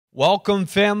Welcome,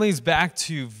 families, back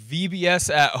to VBS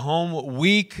at Home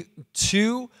Week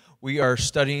 2. We are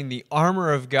studying the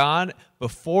armor of God.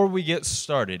 Before we get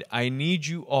started, I need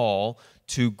you all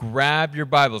to grab your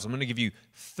Bibles. I'm going to give you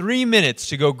 3 minutes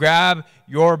to go grab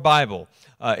your Bible.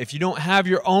 If you don't have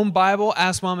your own Bible,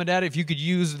 ask Mom and Dad if you could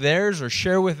use theirs or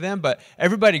share with them. But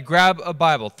everybody grab a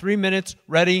Bible. 3 minutes,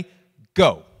 ready,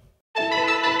 go.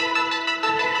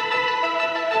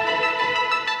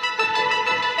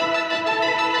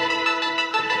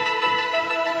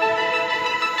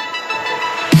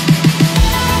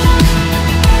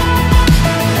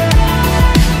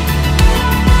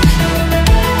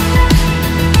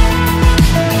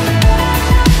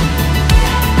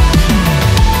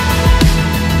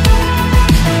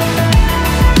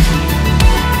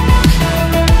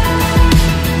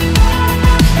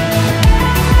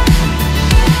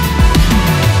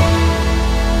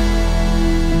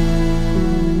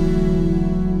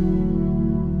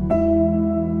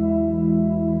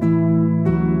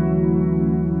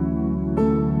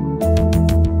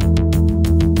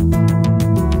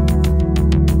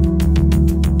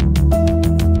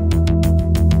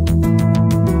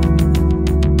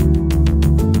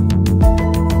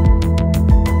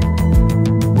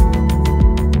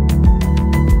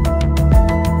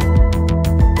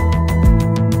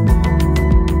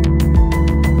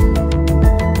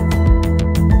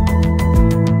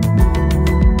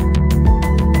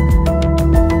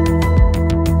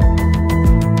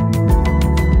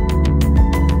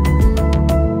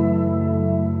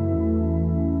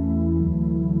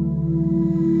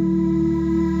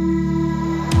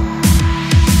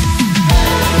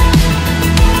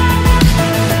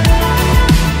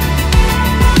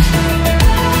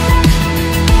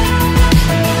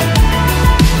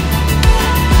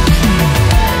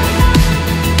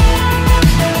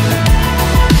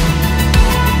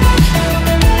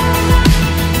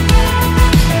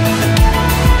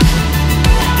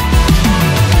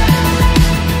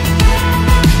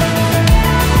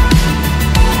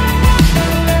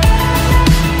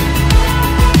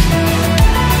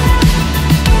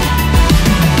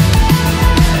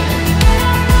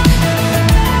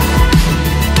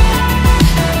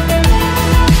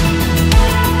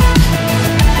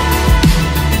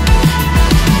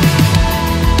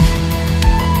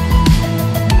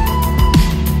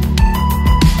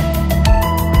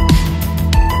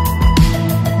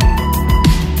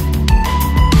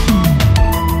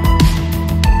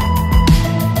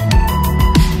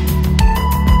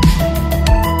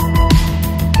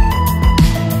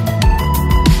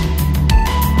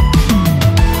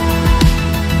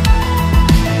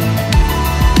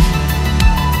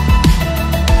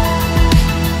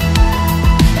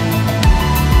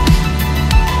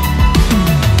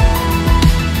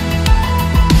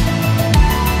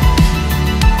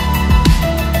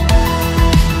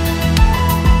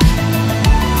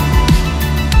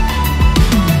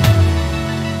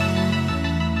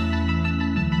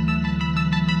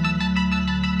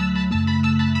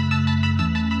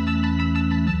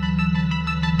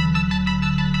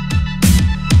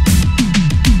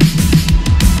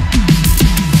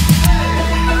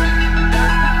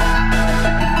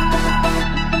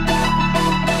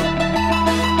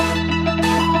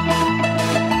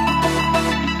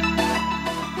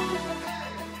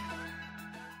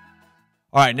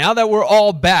 All right, now that we're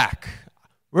all back,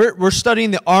 we're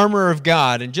studying the armor of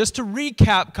God. And just to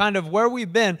recap kind of where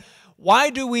we've been,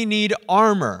 why do we need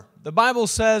armor? The Bible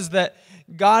says that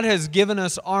God has given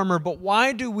us armor, but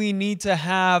why do we need to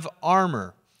have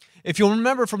armor? If you'll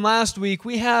remember from last week,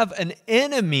 we have an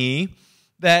enemy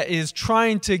that is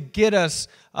trying to get us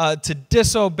to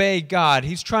disobey God.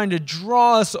 He's trying to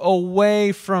draw us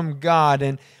away from God,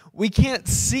 and we can't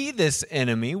see this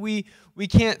enemy. We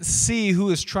can't see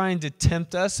who is trying to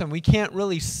tempt us, and we can't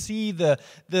really see the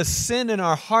sin in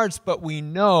our hearts, but we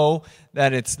know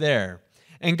that it's there.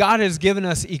 And God has given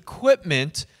us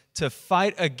equipment to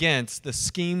fight against the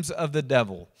schemes of the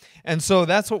devil. And so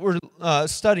that's what we're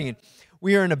studying.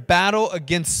 We are in a battle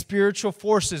against spiritual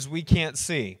forces we can't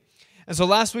see. And so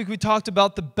last week we talked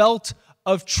about the belt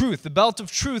of truth. The belt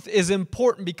of truth is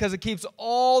important because it keeps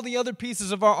all the other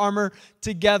pieces of our armor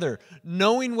together.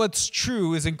 Knowing what's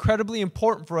true is incredibly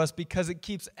important for us because it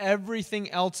keeps everything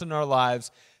else in our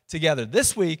lives together.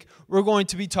 This week, we're going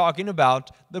to be talking about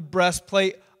the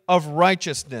breastplate of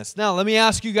righteousness. Now, let me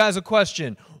ask you guys a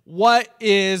question. What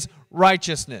is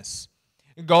righteousness?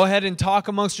 Go ahead and talk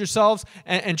amongst yourselves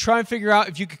and try and figure out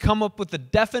if you could come up with a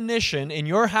definition in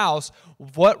your house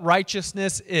of what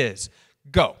righteousness is.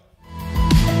 Go.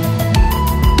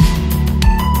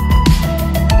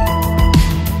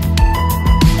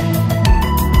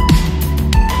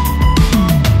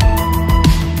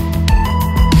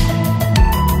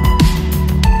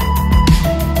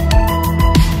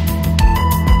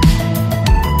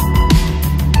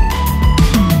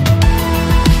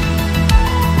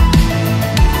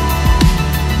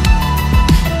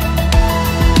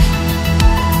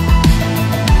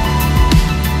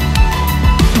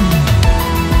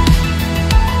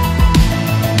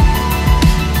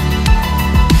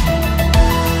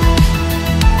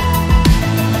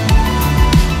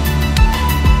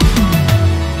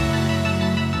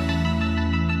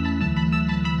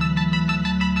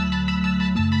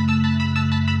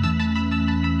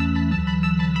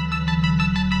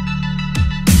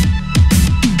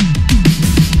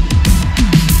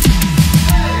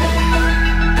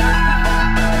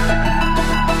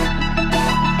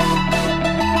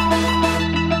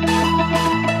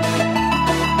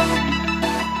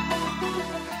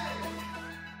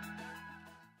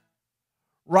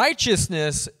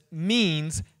 righteousness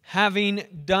means having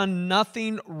done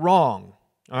nothing wrong.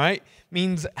 All right?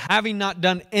 Means having not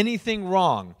done anything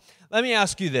wrong. Let me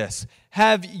ask you this.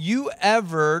 Have you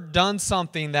ever done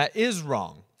something that is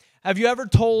wrong? Have you ever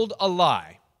told a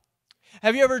lie?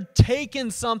 Have you ever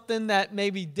taken something that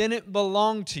maybe didn't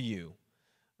belong to you?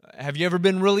 Have you ever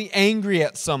been really angry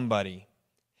at somebody?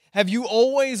 Have you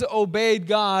always obeyed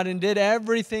God and did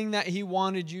everything that He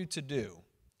wanted you to do?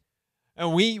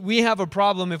 And we have a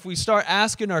problem if we start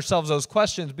asking ourselves those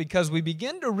questions, because we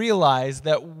begin to realize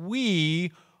that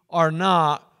we are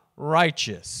not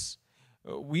righteous.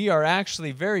 We are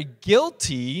actually very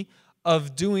guilty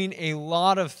of doing a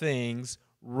lot of things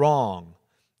wrong.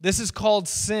 This is called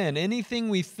sin. Anything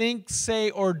we think, say,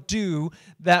 or do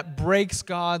that breaks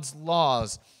God's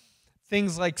laws.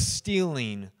 Things like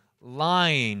stealing,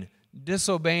 lying,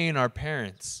 disobeying our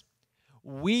parents.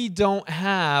 We don't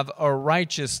have a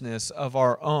righteousness of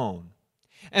our own.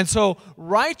 And so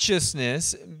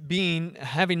righteousness,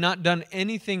 having not done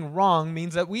anything wrong,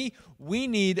 means that we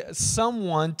need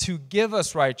someone to give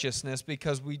us righteousness,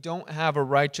 because we don't have a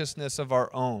righteousness of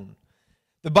our own.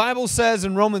 The Bible says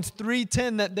in Romans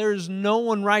 3:10 that there is no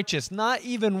one righteous, not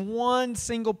even one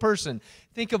single person.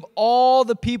 Think of all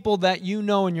the people that you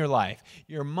know in your life.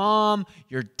 Your mom,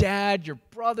 your dad, your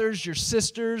brothers, your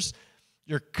sisters,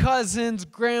 your cousins,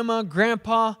 grandma,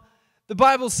 grandpa. The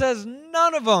Bible says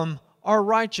none of them are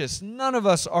righteous. None of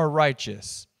us are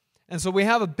righteous. And so we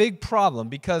have a big problem,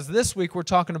 because this week we're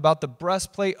talking about the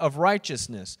breastplate of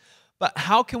righteousness. But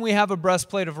how can we have a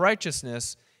breastplate of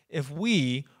righteousness if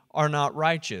we are not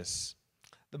righteous?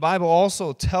 The Bible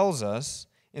also tells us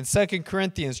in 2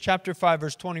 Corinthians chapter 5,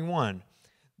 verse 21,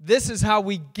 this is how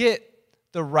we get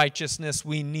the righteousness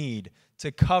we need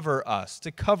to cover us,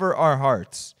 to cover our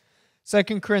hearts.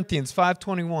 2 Corinthians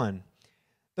 5:21,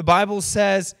 the Bible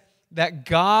says that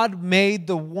God made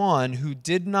the one who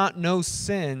did not know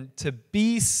sin to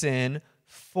be sin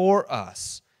for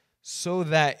us, so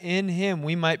that in Him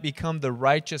we might become the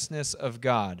righteousness of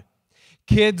God.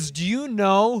 Kids, do you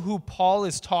know who Paul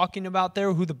is talking about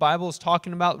there, who the Bible is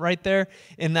talking about right there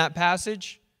in that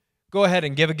passage? Go ahead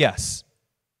and give a guess.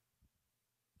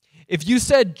 If you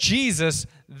said Jesus,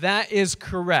 that is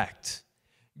correct.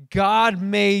 God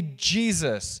made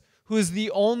Jesus, who is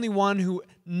the only one who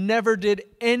never did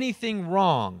anything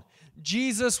wrong.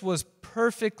 Jesus was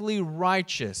perfectly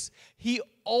righteous. He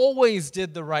always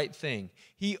did the right thing.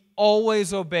 He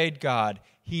always obeyed God.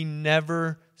 He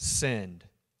never sinned.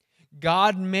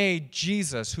 God made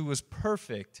Jesus, who was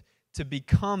perfect, to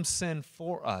become sin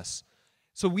for us.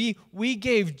 So we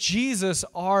gave Jesus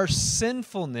our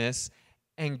sinfulness,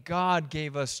 and God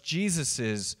gave us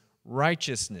Jesus's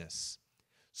righteousness.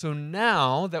 So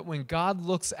now that when God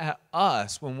looks at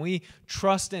us, when we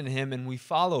trust in Him and we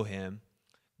follow Him,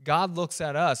 God looks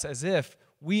at us as if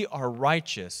we are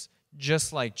righteous,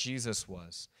 just like Jesus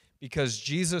was, because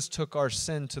Jesus took our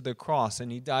sin to the cross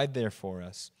and He died there for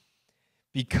us.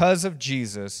 Because of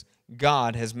Jesus,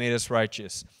 God has made us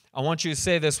righteous. I want you to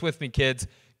say this with me, kids.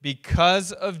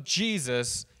 Because of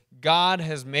Jesus, God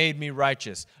has made me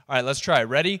righteous. All right, let's try.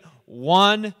 Ready?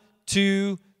 1,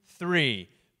 2, 3.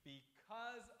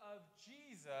 Because of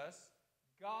Jesus,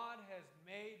 God has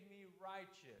made me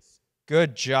righteous.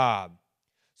 Good job.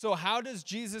 So how does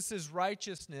Jesus'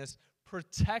 righteousness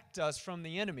protect us from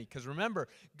the enemy? Because remember,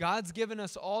 God's given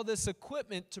us all this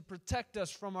equipment to protect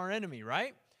us from our enemy,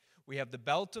 right? We have the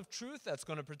belt of truth that's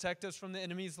going to protect us from the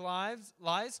enemy's lies.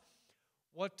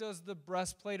 What does the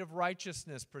breastplate of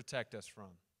righteousness protect us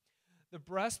from? The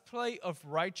breastplate of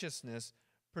righteousness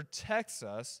protects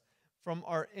us from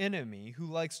our enemy, who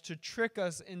likes to trick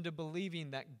us into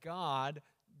believing that God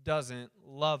doesn't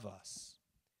love us.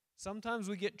 Sometimes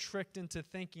we get tricked into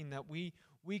thinking that we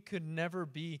could never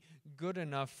be good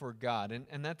enough for God.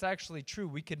 And that's actually true.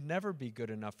 We could never be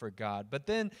good enough for God. But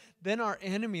then our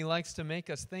enemy likes to make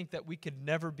us think that we could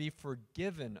never be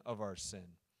forgiven of our sin.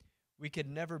 We could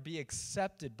never be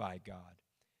accepted by God.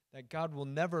 That God will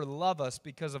never love us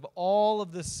because of all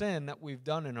of the sin that we've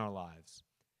done in our lives.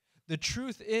 The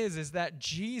truth is that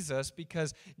Jesus,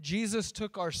 because Jesus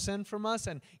took our sin from us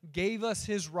and gave us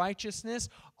His righteousness,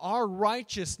 our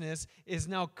righteousness is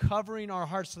now covering our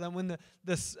hearts, so that when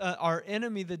our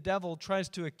enemy, the devil, tries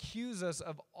to accuse us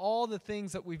of all the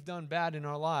things that we've done bad in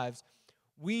our lives,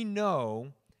 we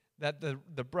know that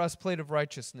the breastplate of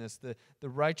righteousness, the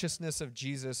righteousness of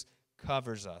Jesus,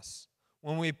 covers us.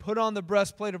 When we put on the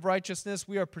breastplate of righteousness,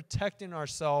 we are protecting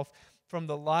ourselves from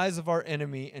the lies of our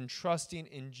enemy and trusting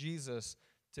in Jesus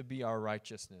to be our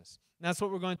righteousness. And that's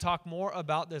what we're going to talk more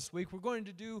about this week. We're going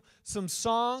to do some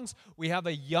songs. We have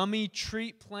a yummy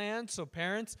treat planned, so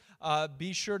parents,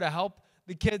 be sure to help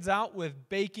the kids out with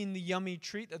baking the yummy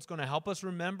treat that's going to help us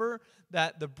remember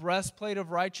that the breastplate of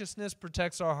righteousness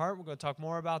protects our heart. We're going to talk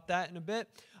more about that in a bit.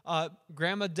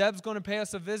 Grandma Deb's going to pay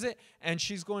us a visit, and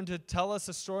she's going to tell us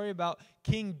a story about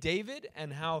King David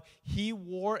and how he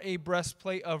wore a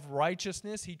breastplate of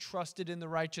righteousness. He trusted in the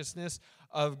righteousness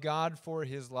of God for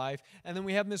his life. And then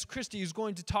we have Miss Christie, who's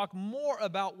going to talk more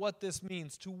about what this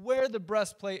means to wear the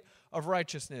breastplate of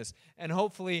righteousness. And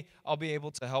hopefully I'll be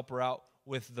able to help her out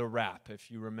with the rap,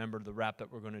 if you remember the rap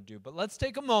that we're going to do. But let's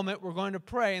take a moment. We're going to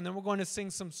pray, and then we're going to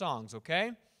sing some songs, okay?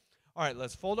 All right,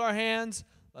 let's fold our hands.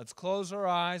 Let's close our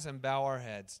eyes and bow our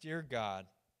heads. Dear God,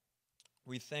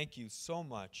 we thank you so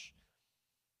much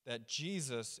that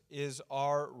Jesus is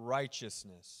our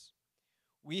righteousness.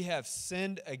 We have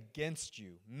sinned against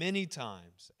you many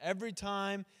times. Every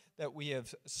time that we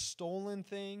have stolen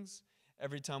things,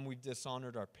 every time we've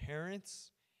dishonored our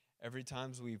parents, every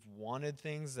time we've wanted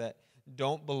things that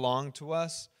don't belong to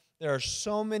us, there are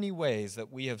so many ways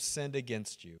that we have sinned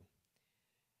against you.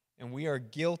 And we are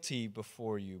guilty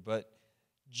before you, but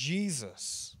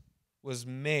Jesus was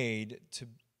made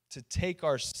to take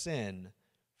our sin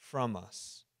from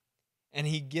us. And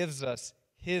he gives us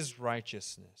his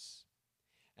righteousness.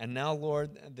 And now,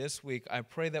 Lord, this week, I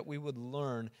pray that we would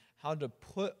learn how to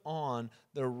put on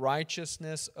the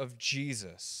righteousness of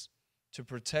Jesus to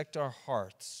protect our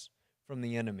hearts from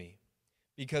the enemy.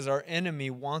 Because our enemy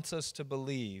wants us to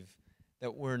believe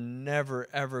that we're never,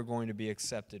 ever going to be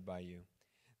accepted by you,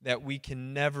 that we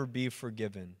can never be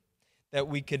forgiven, that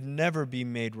we could never be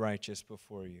made righteous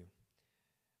before you.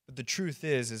 But the truth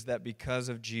is that because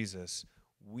of Jesus,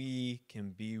 we can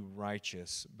be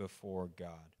righteous before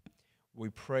God. We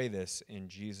pray this in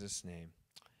Jesus' name.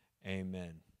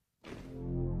 Amen.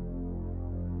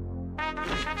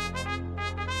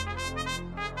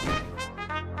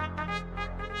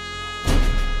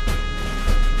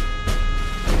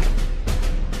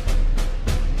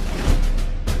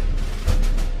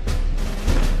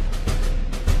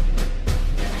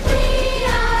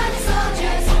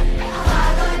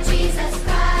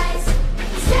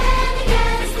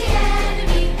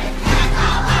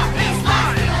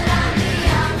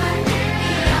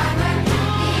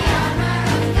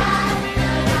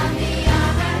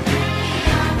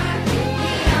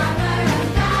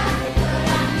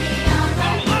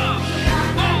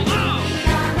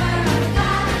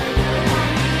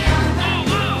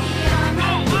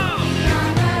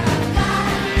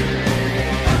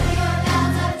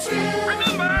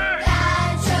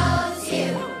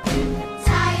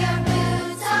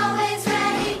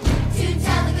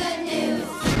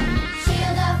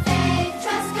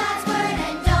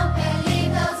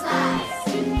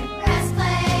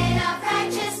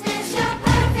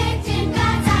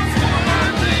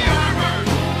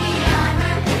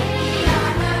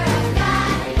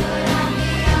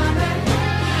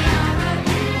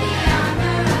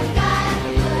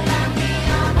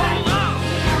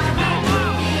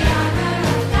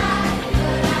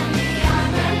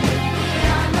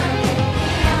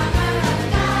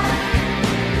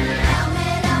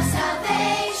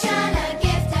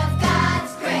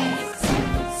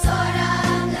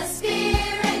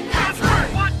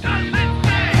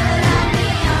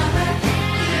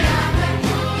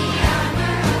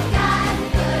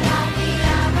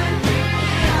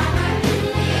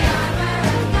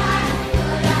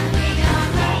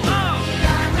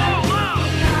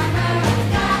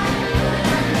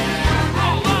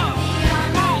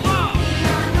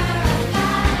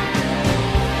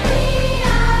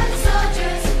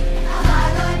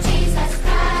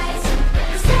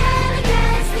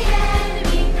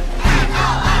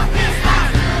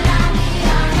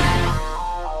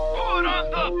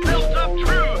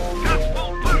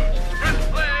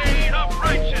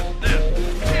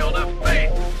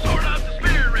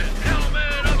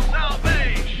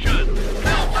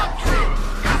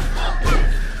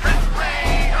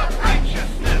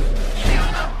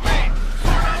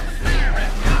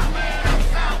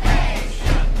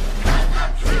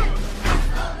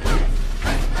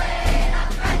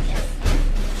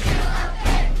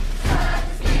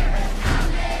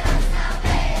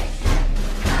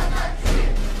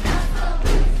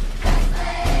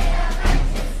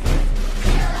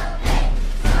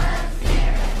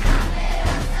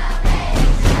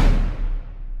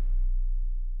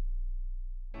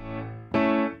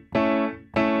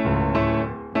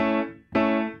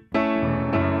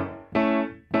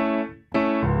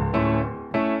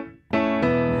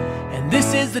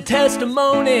 This is the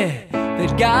testimony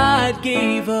that God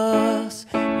gave us,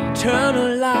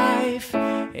 eternal life,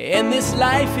 and this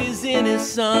life is in His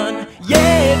Son.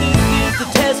 Yeah, this is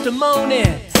the testimony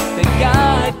that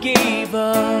God gave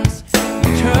us,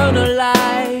 eternal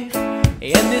life,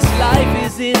 and this life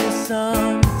is in the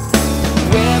Son.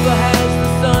 Whoever has the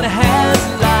Son has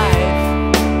life.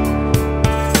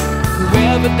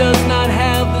 Whoever does not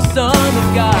have the Son of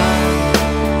God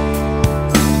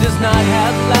does not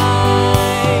have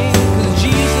life. 'Cause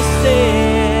Jesus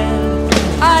said,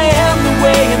 I am the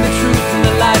way and the truth and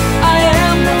the life. I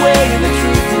am the way and the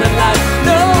truth and the life.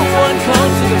 No one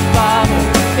comes to the Father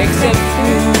except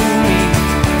through me.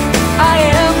 I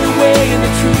am the way and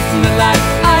the truth and the life.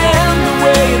 I am the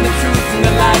way and the truth and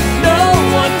the life. No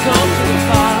one comes to the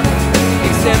Father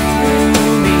except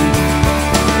through me.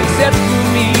 Except through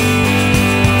me.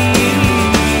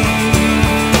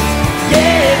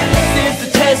 Yeah, this is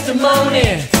the testimony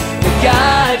that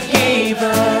God gave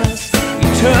us.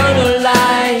 Eternal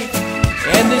life,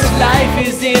 and this life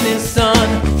is in His Son.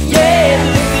 Yeah,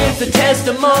 this is the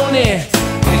testimony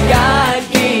that God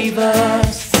gave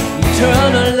us.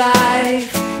 Eternal life,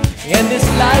 and this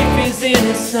life is in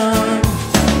His Son.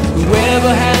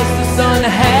 Whoever has the Son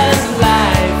has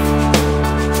life.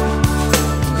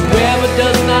 Whoever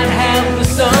does not have the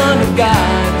Son of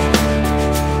God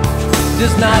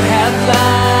does not have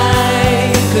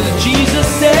life. 'Cause Jesus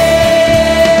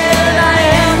said, I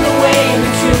am the way and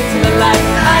the truth and the life.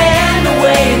 I am the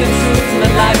way and the truth and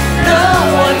the life. No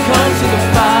one comes to the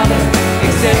Father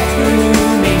except through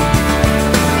me.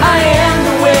 I am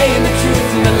the way and the truth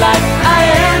and the life. I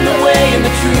am the way and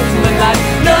the truth and the life.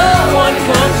 No one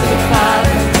comes to the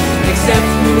Father except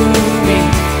through me.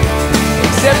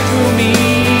 Except through me.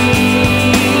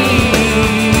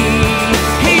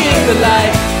 He is the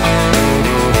life.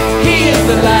 He is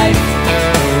the life.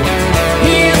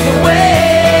 He is the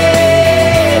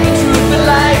way, the truth, the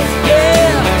life.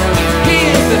 Yeah. He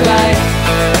is the life.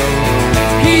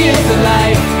 He is the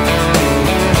life.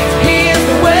 He is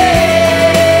the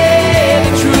way,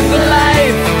 the truth, the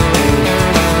life.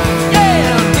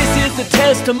 Yeah. This is the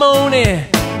testimony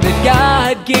that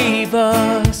God gave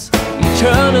us.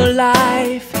 Eternal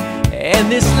life, and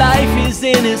this life is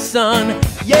in His Son.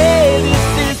 Yeah, this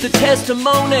is the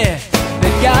testimony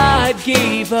that God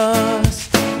gave us.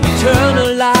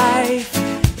 Eternal life,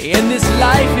 and this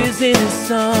life is in His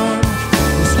Son.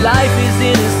 This life is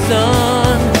in His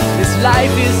Son. This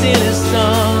life is in His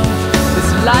Son.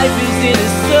 This life is in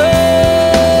His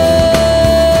Son.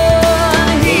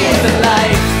 He is the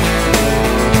life.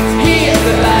 He is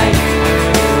the life.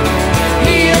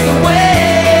 He is the way.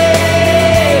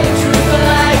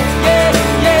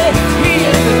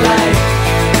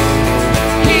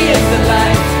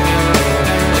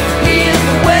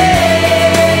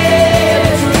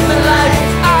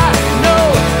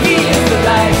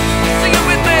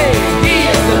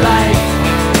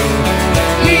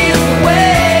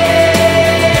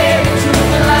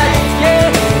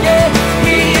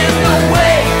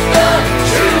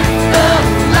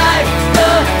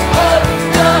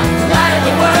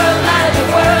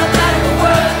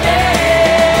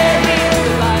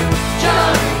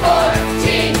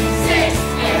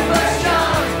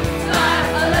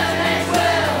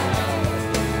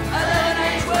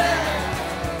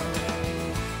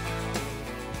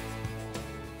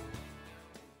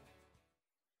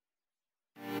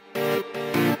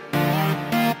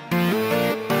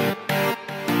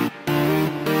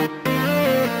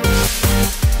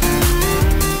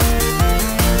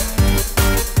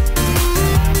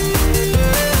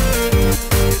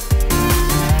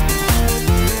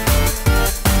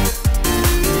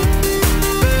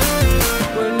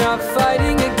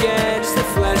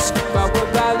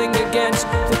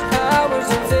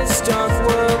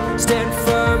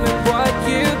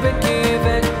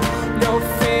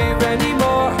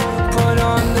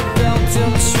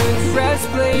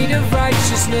 Breastplate of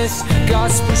righteousness,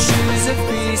 gospel shoes of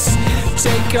peace.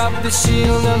 Take up the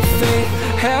shield of faith,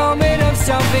 helmet of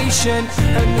salvation,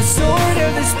 and the sword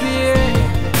of the Spirit.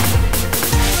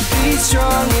 Be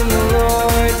strong in the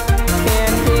Lord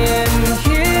and in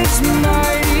His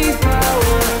mighty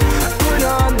power. Put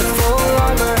on the full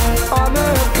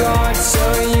armor of God, so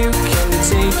you can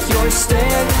take your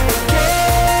stand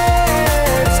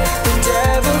against the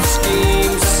devil's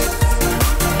schemes.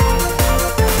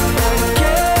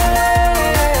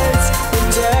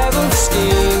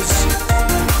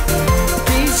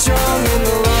 Be strong in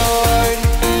the Lord.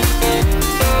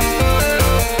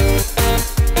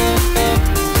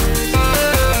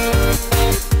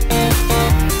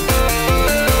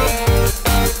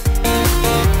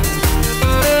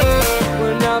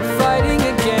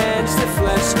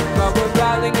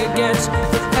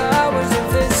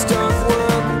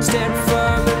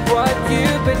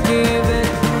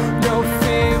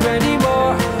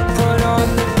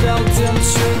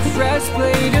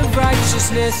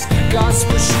 righteousness,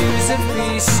 gospel shoes of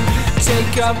peace.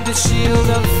 Take up the shield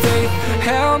of faith,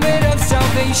 helmet of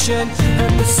salvation,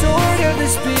 and the sword of the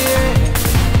Spirit.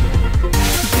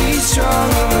 Be strong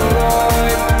in the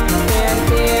Lord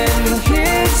and in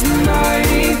His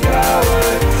mighty power.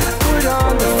 Put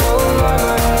on the full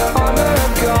armor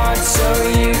of God, so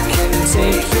you can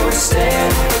take your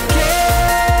stand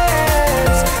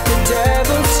against the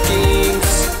devil's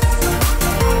schemes.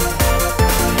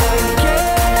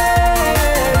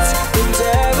 Against the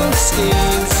devil's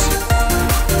schemes.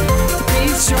 Be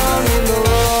strong in the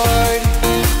Lord.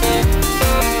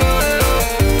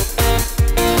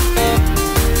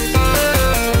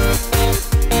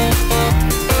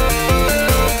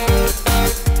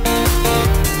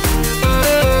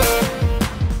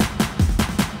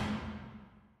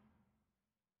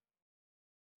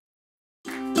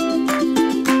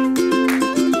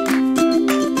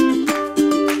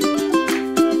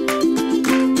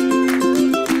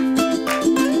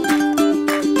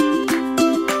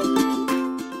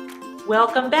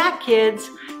 Welcome back, kids.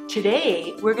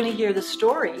 Today, we're going to hear the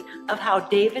story of how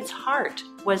David's heart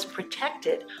was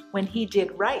protected when he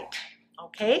did right.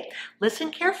 Okay?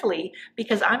 Listen carefully,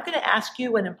 because I'm going to ask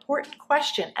you an important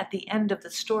question at the end of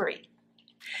the story.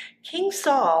 King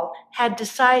Saul had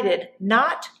decided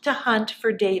not to hunt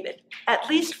for David, at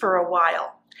least for a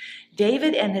while.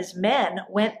 David and his men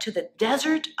went to the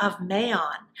desert of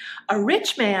Maon. A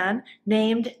rich man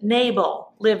named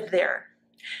Nabal lived there.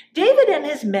 David and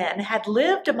his men had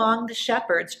lived among the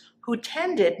shepherds who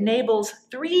tended Nabal's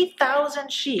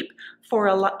 3,000 sheep for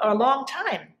a long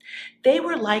time. They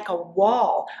were like a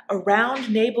wall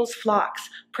around Nabal's flocks,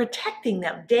 protecting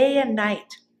them day and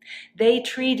night. They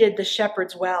treated the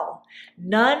shepherds well.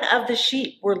 None of the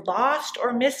sheep were lost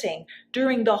or missing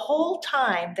during the whole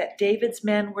time that David's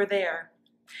men were there.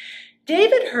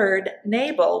 David heard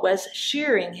Nabal was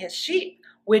shearing his sheep,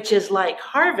 which is like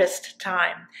harvest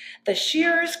time. The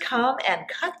shearers come and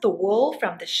cut the wool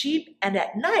from the sheep, and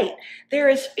at night there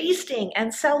is feasting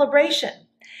and celebration.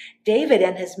 David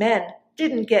and his men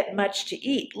didn't get much to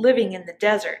eat living in the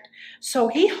desert, so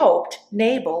he hoped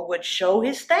Nabal would show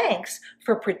his thanks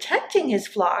for protecting his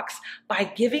flocks by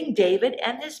giving David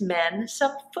and his men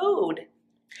some food.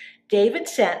 David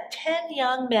sent 10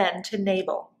 young men to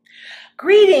Nabal.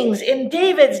 "Greetings in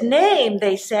David's name,"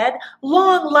 they said.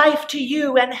 "Long life to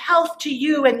you and health to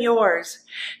you and yours.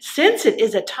 Since it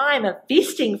is a time of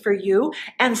feasting for you,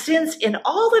 and since in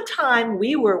all the time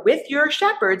we were with your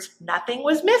shepherds, nothing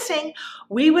was missing,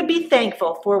 we would be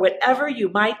thankful for whatever you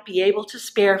might be able to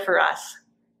spare for us."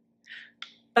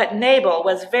 But Nabal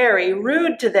was very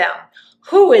rude to them.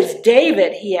 "Who is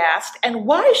David?" he asked, "and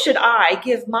why should I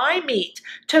give my meat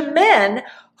to men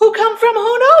who come from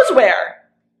who knows where?"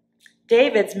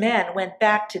 David's men went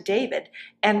back to David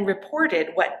and reported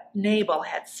what Nabal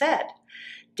had said.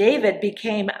 David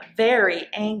became very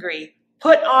angry.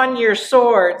 "Put on your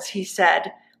swords," he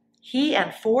said. He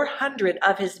and 400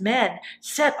 of his men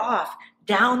set off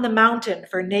down the mountain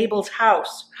for Nabal's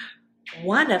house.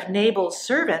 One of Nabal's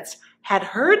servants had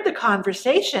heard the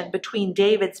conversation between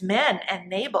David's men and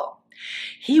Nabal.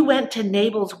 He went to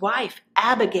Nabal's wife,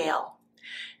 Abigail.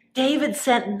 "David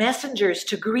sent messengers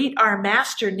to greet our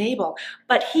master Nabal,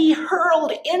 but he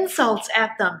hurled insults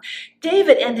at them.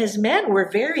 David and his men were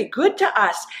very good to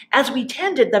us as we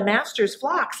tended the master's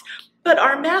flocks, but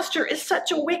our master is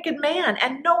such a wicked man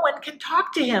and no one can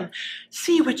talk to him.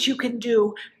 See what you can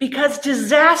do, because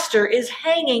disaster is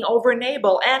hanging over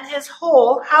Nabal and his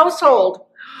whole household."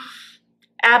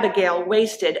 Abigail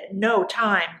wasted no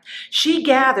time. She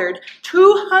gathered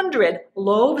 200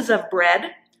 loaves of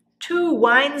bread, 2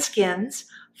 wineskins,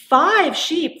 5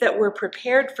 sheep that were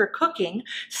prepared for cooking,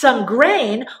 some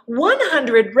grain,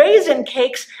 100 raisin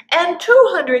cakes, and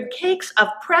 200 cakes of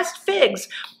pressed figs.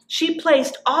 She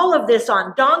placed all of this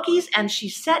on donkeys and she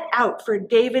set out for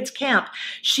David's camp.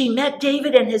 She met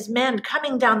David and his men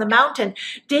coming down the mountain.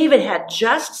 David had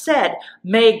just said,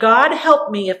 "May God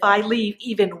help me if I leave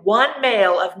even one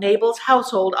male of Nabal's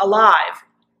household alive."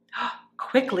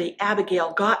 Quickly,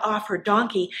 Abigail got off her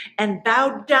donkey and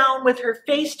bowed down with her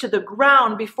face to the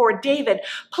ground before David.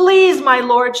 "Please, my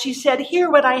lord," she said, "hear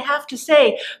what I have to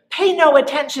say. Pay no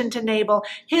attention to Nabal.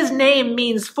 His name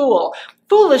means fool.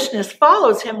 Foolishness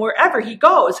follows him wherever he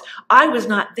goes. I was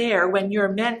not there when your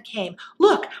men came.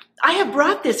 Look, I have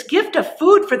brought this gift of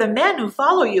food for the men who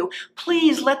follow you.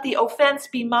 Please let the offense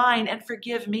be mine and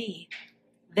forgive me."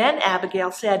 Then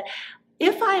Abigail said,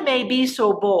 "If I may be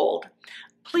so bold,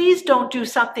 please don't do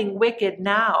something wicked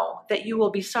now that you will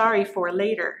be sorry for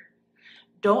later.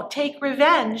 Don't take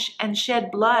revenge and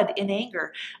shed blood in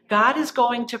anger. God is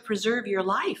going to preserve your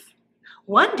life.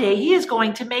 One day he is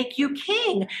going to make you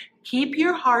king. Keep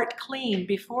your heart clean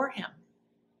before him."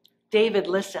 David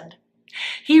listened.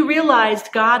 He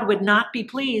realized God would not be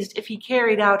pleased if he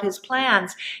carried out his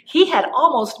plans. He had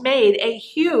almost made a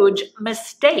huge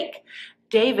mistake.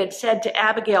 David said to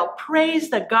Abigail, "Praise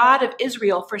the God of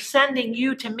Israel for sending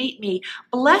you to meet me.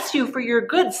 Bless you for your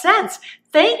good sense.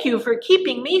 Thank you for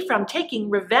keeping me from taking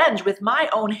revenge with my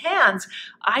own hands.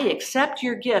 I accept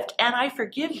your gift and I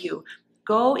forgive you.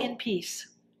 Go in peace."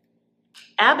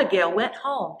 Abigail went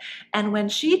home, and when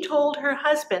she told her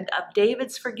husband of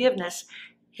David's forgiveness,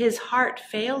 his heart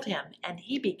failed him and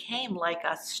he became like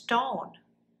a stone.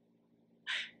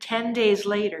 10 days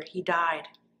later, he died.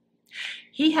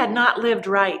 He had not lived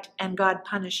right, and God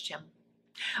punished him.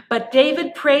 But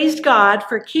David praised God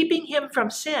for keeping him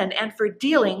from sin and for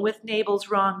dealing with Nabal's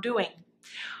wrongdoing.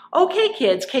 Okay,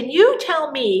 kids, can you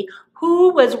tell me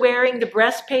who was wearing the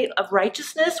breastplate of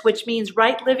righteousness, which means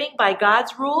right living by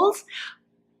God's rules?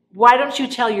 Why don't you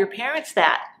tell your parents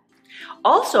that?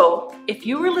 Also, if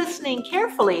you were listening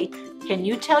carefully, can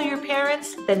you tell your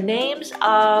parents the names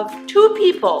of 2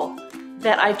 people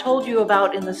that I told you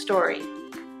about in the story?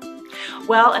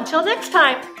 Well, until next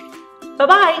time,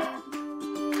 bye-bye.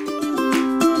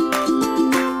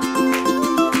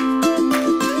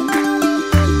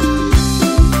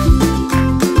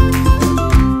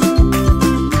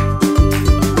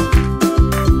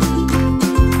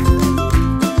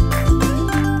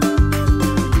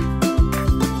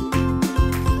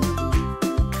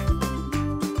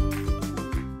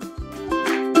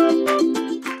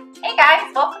 Hey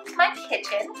guys, welcome to my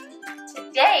kitchen.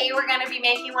 Today we're going to be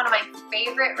making one of my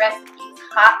favorite recipes,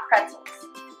 hot pretzels.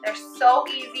 They're so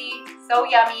easy, so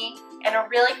yummy, and a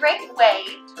really great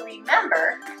way to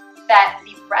remember that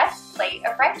the breastplate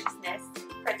of righteousness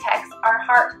protects our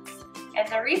hearts. And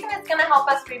the reason it's going to help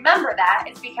us remember that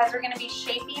is because we're going to be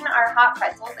shaping our hot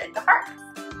pretzels into hearts.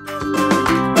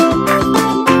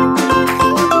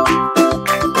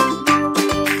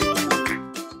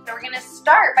 So we're going to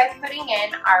start by putting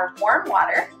in our warm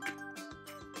water.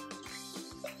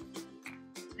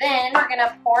 Then we're going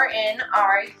to pour in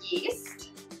our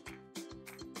yeast.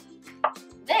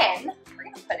 Then we're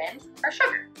going to put in our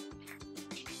sugar.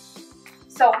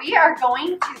 So we are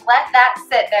going to let that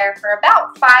sit there for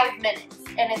about 5 minutes.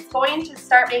 And it's going to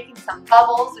start making some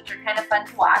bubbles, which are kind of fun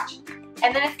to watch.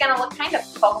 And then it's going to look kind of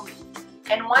foamy.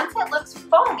 And once it looks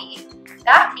foamy,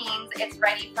 that means it's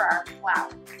ready for our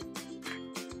flour.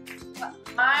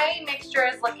 My mixture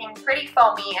is looking pretty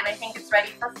foamy, and I think it's ready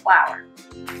for flour.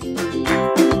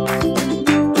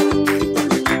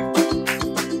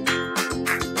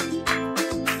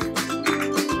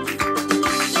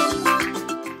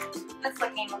 It's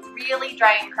looking really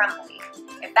dry and crumbly.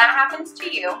 If that happens to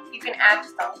you, you can add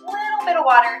just a little bit of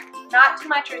water, not too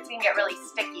much or it's going to get really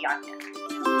sticky on you.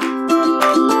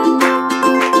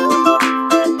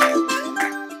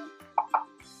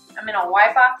 I'm going to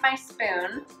wipe off my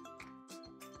spoon,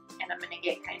 and I'm going to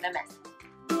get kind of messy.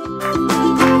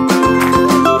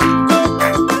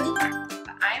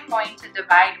 I'm going to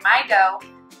divide my dough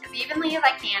as evenly as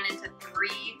I can into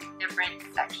 3 different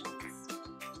sections.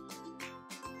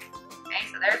 Okay,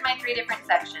 so there's my 3 different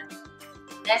sections.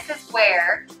 This is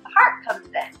where the heart comes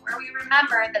in, where we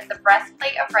remember that the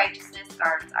breastplate of righteousness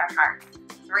guards our heart.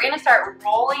 So we're going to start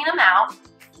rolling them out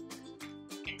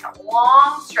into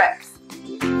long strips.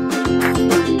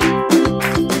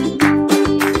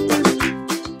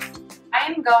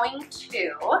 I'm going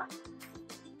to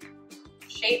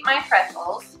shape my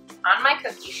pretzels on my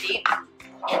cookie sheet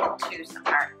into some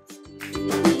hearts.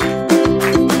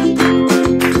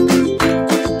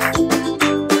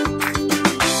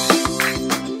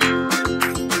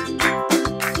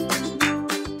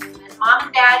 And Mom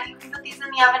and Dad, you can put these in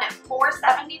the oven at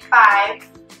 475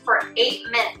 for 8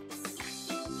 minutes.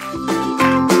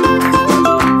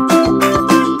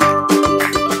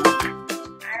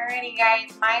 Alrighty guys,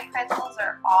 my pretzels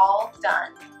are all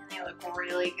done and they look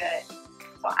really good.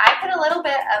 So I put a little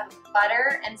bit of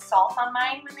butter and salt on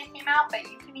mine when they came out, but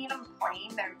you can eat them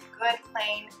plain. They're good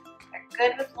plain. They're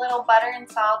good with little butter and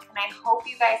salt, and I hope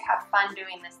you guys have fun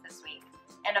doing this week.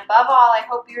 And above all, I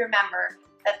hope you remember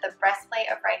that the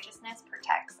breastplate of righteousness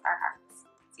protects our hearts.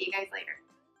 See you guys later.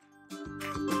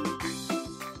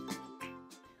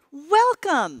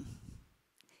 Welcome!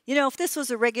 You know, if this was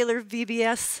a regular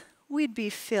VBS, we'd be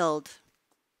filled.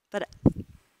 But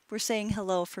we're saying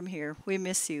hello from here. We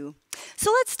miss you.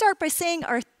 So let's start by saying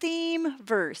our theme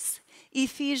verse,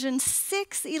 Ephesians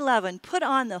 6:11. Put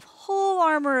on the whole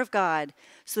armor of God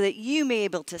so that you may be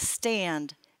able to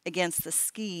stand against the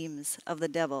schemes of the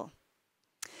devil.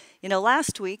 You know,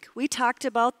 last week we talked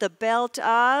about the belt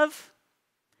of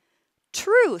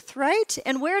Truth, right?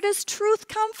 And where does truth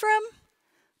come from?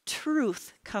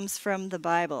 Truth comes from the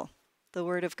Bible, the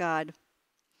Word of God.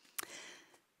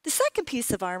 The second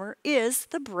piece of armor is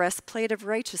the breastplate of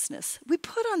righteousness. We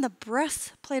put on the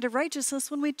breastplate of righteousness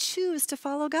when we choose to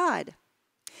follow God.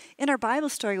 In our Bible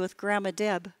story with Grandma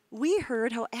Deb, we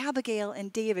heard how Abigail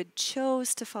and David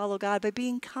chose to follow God by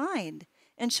being kind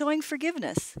and showing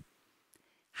forgiveness.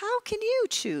 How can you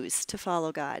choose to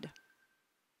follow God?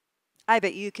 I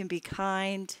bet you can be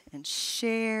kind and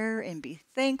share and be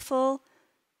thankful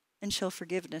and show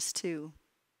forgiveness too.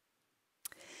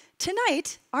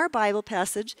 Tonight, our Bible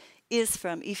passage is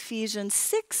from Ephesians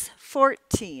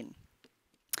 6:14.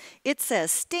 It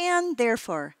says, "Stand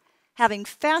therefore, having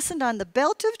fastened on the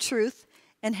belt of truth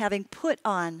and having put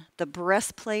on the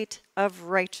breastplate of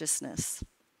righteousness."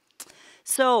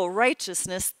 So,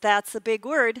 righteousness, that's a big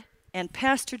word. And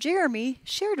Pastor Jeremy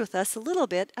shared with us a little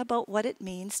bit about what it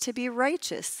means to be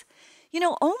righteous. You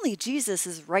know, only Jesus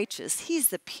is righteous. He's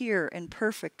the pure and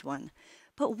perfect one.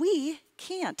 But we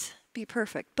can't be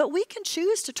perfect. But we can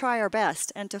choose to try our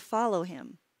best and to follow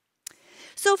him.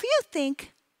 So if you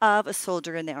think of a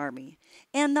soldier in the army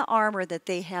and the armor that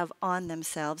they have on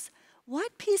themselves,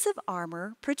 what piece of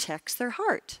armor protects their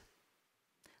heart?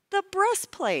 The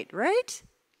breastplate, right?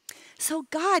 So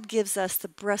God gives us the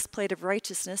breastplate of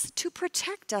righteousness to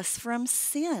protect us from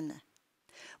sin.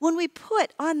 When we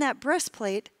put on that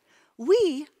breastplate,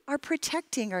 we are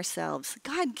protecting ourselves.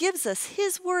 God gives us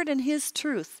his word and his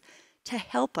truth to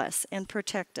help us and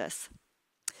protect us.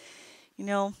 You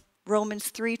know,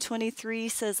 Romans 3:23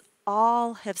 says,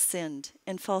 all have sinned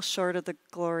and fall short of the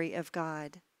glory of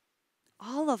God.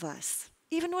 All of us,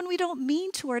 even when we don't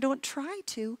mean to or don't try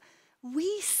to,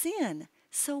 we sin.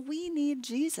 So we need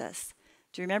Jesus.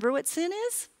 Do you remember what sin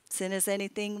is? Sin is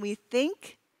anything we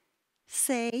think,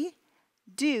 say,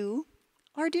 do,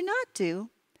 or do not do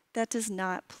that does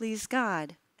not please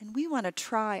God. And we want to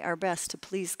try our best to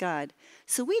please God.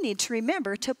 So we need to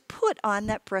remember to put on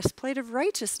that breastplate of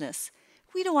righteousness.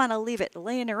 We don't want to leave it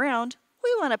laying around.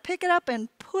 We want to pick it up and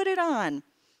put it on.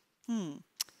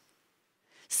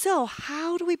 So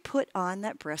how do we put on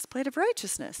that breastplate of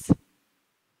righteousness?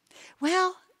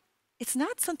 Well, it's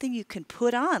not something you can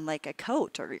put on like a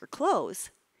coat or your clothes.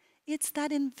 It's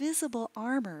that invisible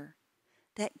armor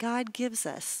that God gives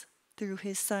us through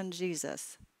his son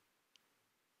Jesus.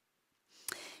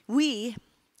 We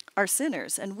are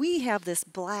sinners, and we have this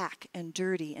black and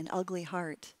dirty and ugly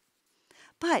heart.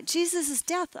 But Jesus'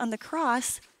 death on the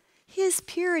cross, his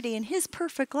purity and his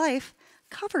perfect life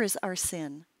covers our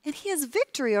sin. And he has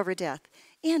victory over death.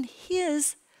 And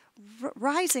his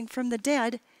rising from the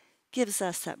dead gives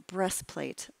us that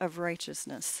breastplate of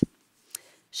righteousness.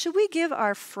 Should we give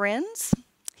our friends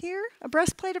here a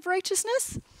breastplate of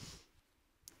righteousness?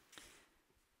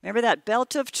 Remember that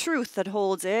belt of truth that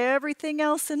holds everything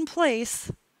else in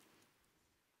place?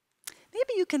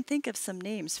 Maybe you can think of some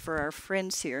names for our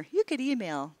friends here. You could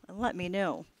email and let me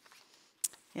know.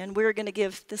 And we're going to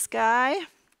give this guy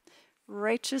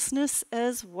righteousness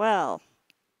as well.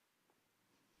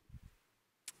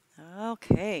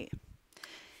 Okay.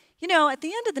 You know, at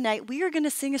the end of the night, we are going to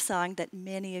sing a song that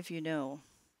many of you know.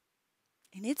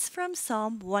 And it's from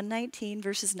Psalm 119,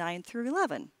 verses 9 through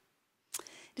 11.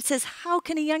 It says, how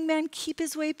can a young man keep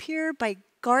his way pure? By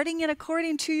guarding it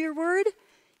according to your word.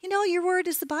 You know, your word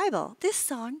is the Bible. This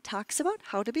song talks about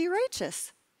how to be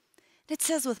righteous. It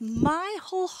says, with my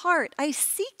whole heart, I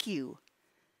seek you.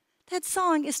 That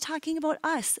song is talking about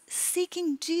us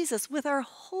seeking Jesus with our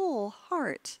whole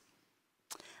heart.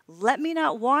 Let me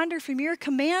not wander from your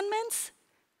commandments.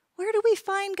 Where do we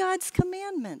find God's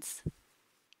commandments?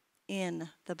 In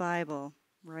the Bible,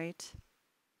 right?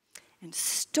 And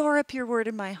store up your word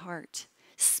in my heart.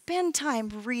 Spend time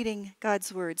reading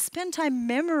God's word. Spend time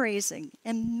memorizing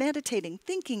and meditating,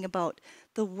 thinking about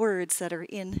the words that are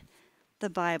in the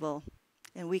Bible.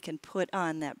 And we can put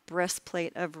on that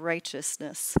breastplate of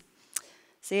righteousness.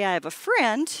 See, I have a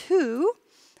friend who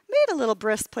made a little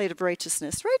breastplate of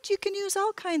righteousness, right? You can use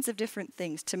all kinds of different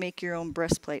things to make your own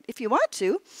breastplate. If you want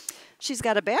to, she's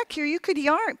got a back here. You could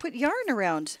put yarn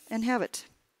around and have it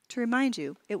to remind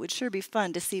you. It would sure be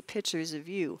fun to see pictures of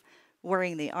you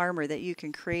wearing the armor that you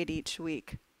can create each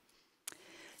week.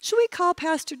 Should we call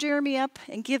Pastor Jeremy up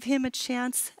and give him a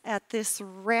chance at this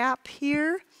rap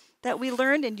here that we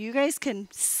learned? And you guys can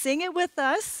sing it with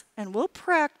us, and we'll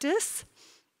practice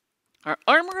our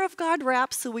armor of God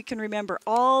rap so we can remember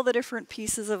all the different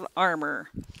pieces of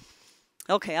armor.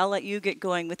 Okay, I'll let you get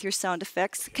going with your sound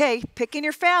effects. Okay, pick in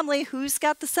your family. Who's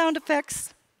got the sound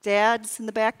effects? Dad's in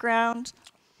the background.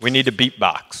 We need a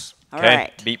beatbox. Okay? All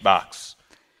right. Beatbox.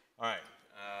 All right.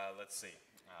 Let's see.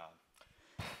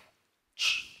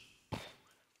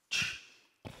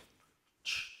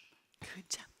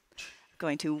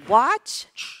 going to watch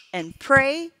and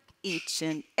pray each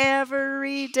and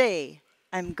every day.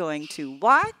 I'm going to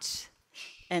watch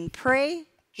and pray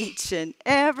each and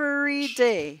every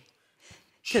day.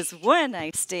 Because when I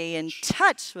stay in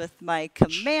touch with my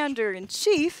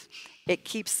commander-in-chief, it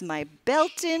keeps my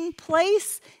belt in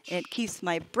place, it keeps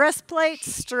my breastplate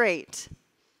straight.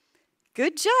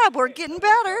 Good job, we're getting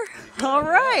better. All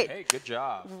right. Hey, good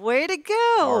job. Way to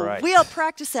go. All right. We'll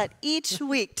practice that each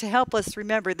week to help us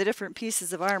remember the different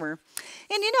pieces of armor.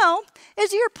 And you know,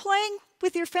 as you're playing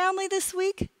with your family this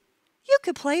week, you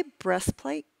could play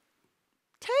breastplate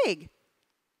tag,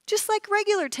 just like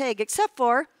regular tag, except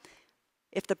for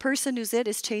if the person who's it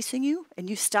is chasing you and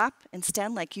you stop and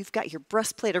stand like you've got your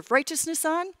breastplate of righteousness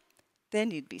on,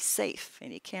 then you'd be safe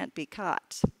and you can't be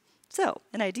caught. So,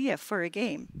 an idea for a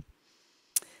game.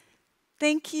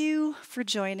 Thank you for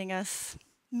joining us.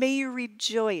 May you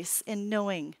rejoice in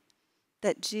knowing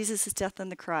that Jesus' death on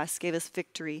the cross gave us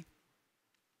victory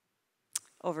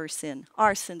over sin.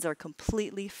 Our sins are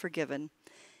completely forgiven,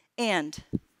 and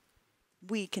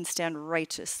we can stand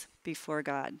righteous before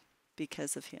God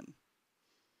because of him.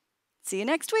 See you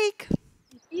next week.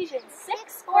 Ephesians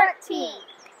 6:14.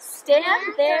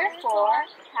 Stand therefore,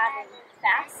 having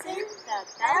fastened the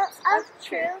belt of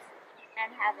truth,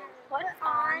 and having put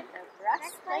on the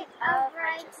breastplate of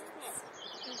righteousness.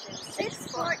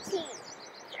 Ephesians 6:14.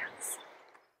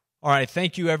 All right,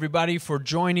 thank you everybody for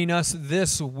joining us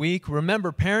this week.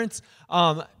 Remember, parents,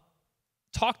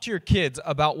 talk to your kids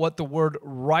about what the word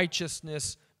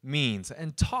righteousness means,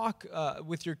 and talk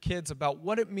with your kids about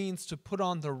what it means to put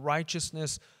on the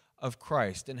righteousness of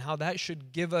Christ and how that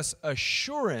should give us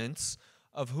assurance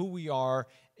of who we are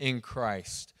in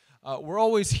Christ. We're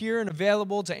always here and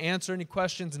available to answer any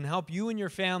questions and help you and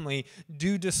your family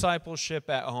do discipleship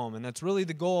at home. And that's really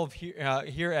the goal of here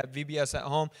at VBS at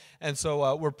Home. And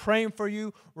so we're praying for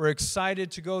you. We're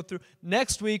excited to go through.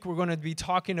 Next week, we're going to be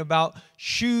talking about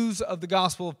shoes of the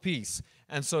gospel of peace.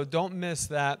 And so don't miss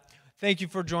that. Thank you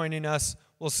for joining us.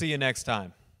 We'll see you next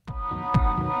time.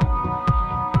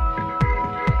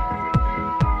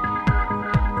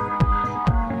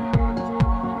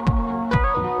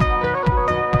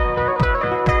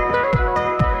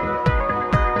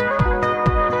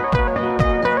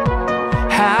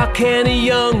 How can a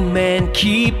young man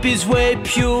keep his way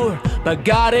pure? By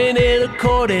guarding it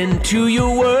according to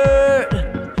your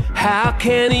word. How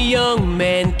can a young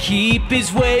man keep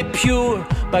his way pure?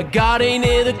 By guarding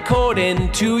it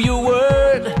according to your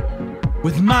word.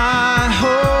 With my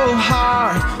whole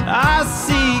heart I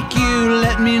seek you,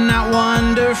 let me not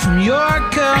wander from your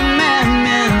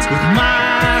commandments. With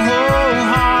my whole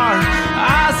heart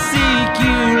I seek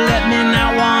you, let me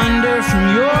not wander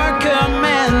from your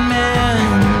commandments.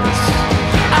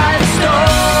 I've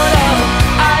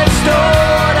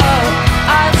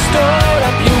stored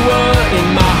up your word in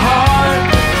my heart.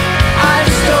 I've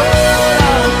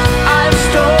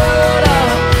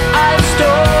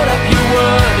stored up your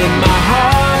word in my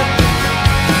heart,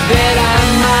 that I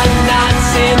might not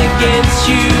sin against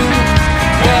you,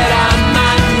 that I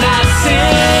might not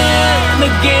sin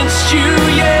against you,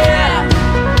 yeah.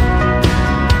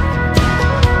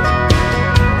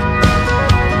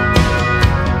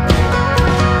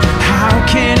 How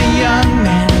can a young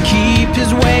man keep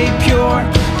his way pure?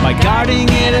 By guarding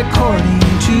it according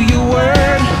to your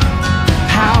word.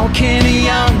 How can a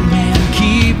young man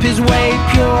keep his way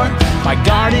pure? By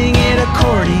guarding it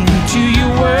according to your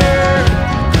word.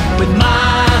 With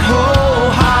my whole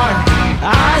heart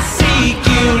I seek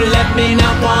you, let me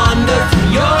not wander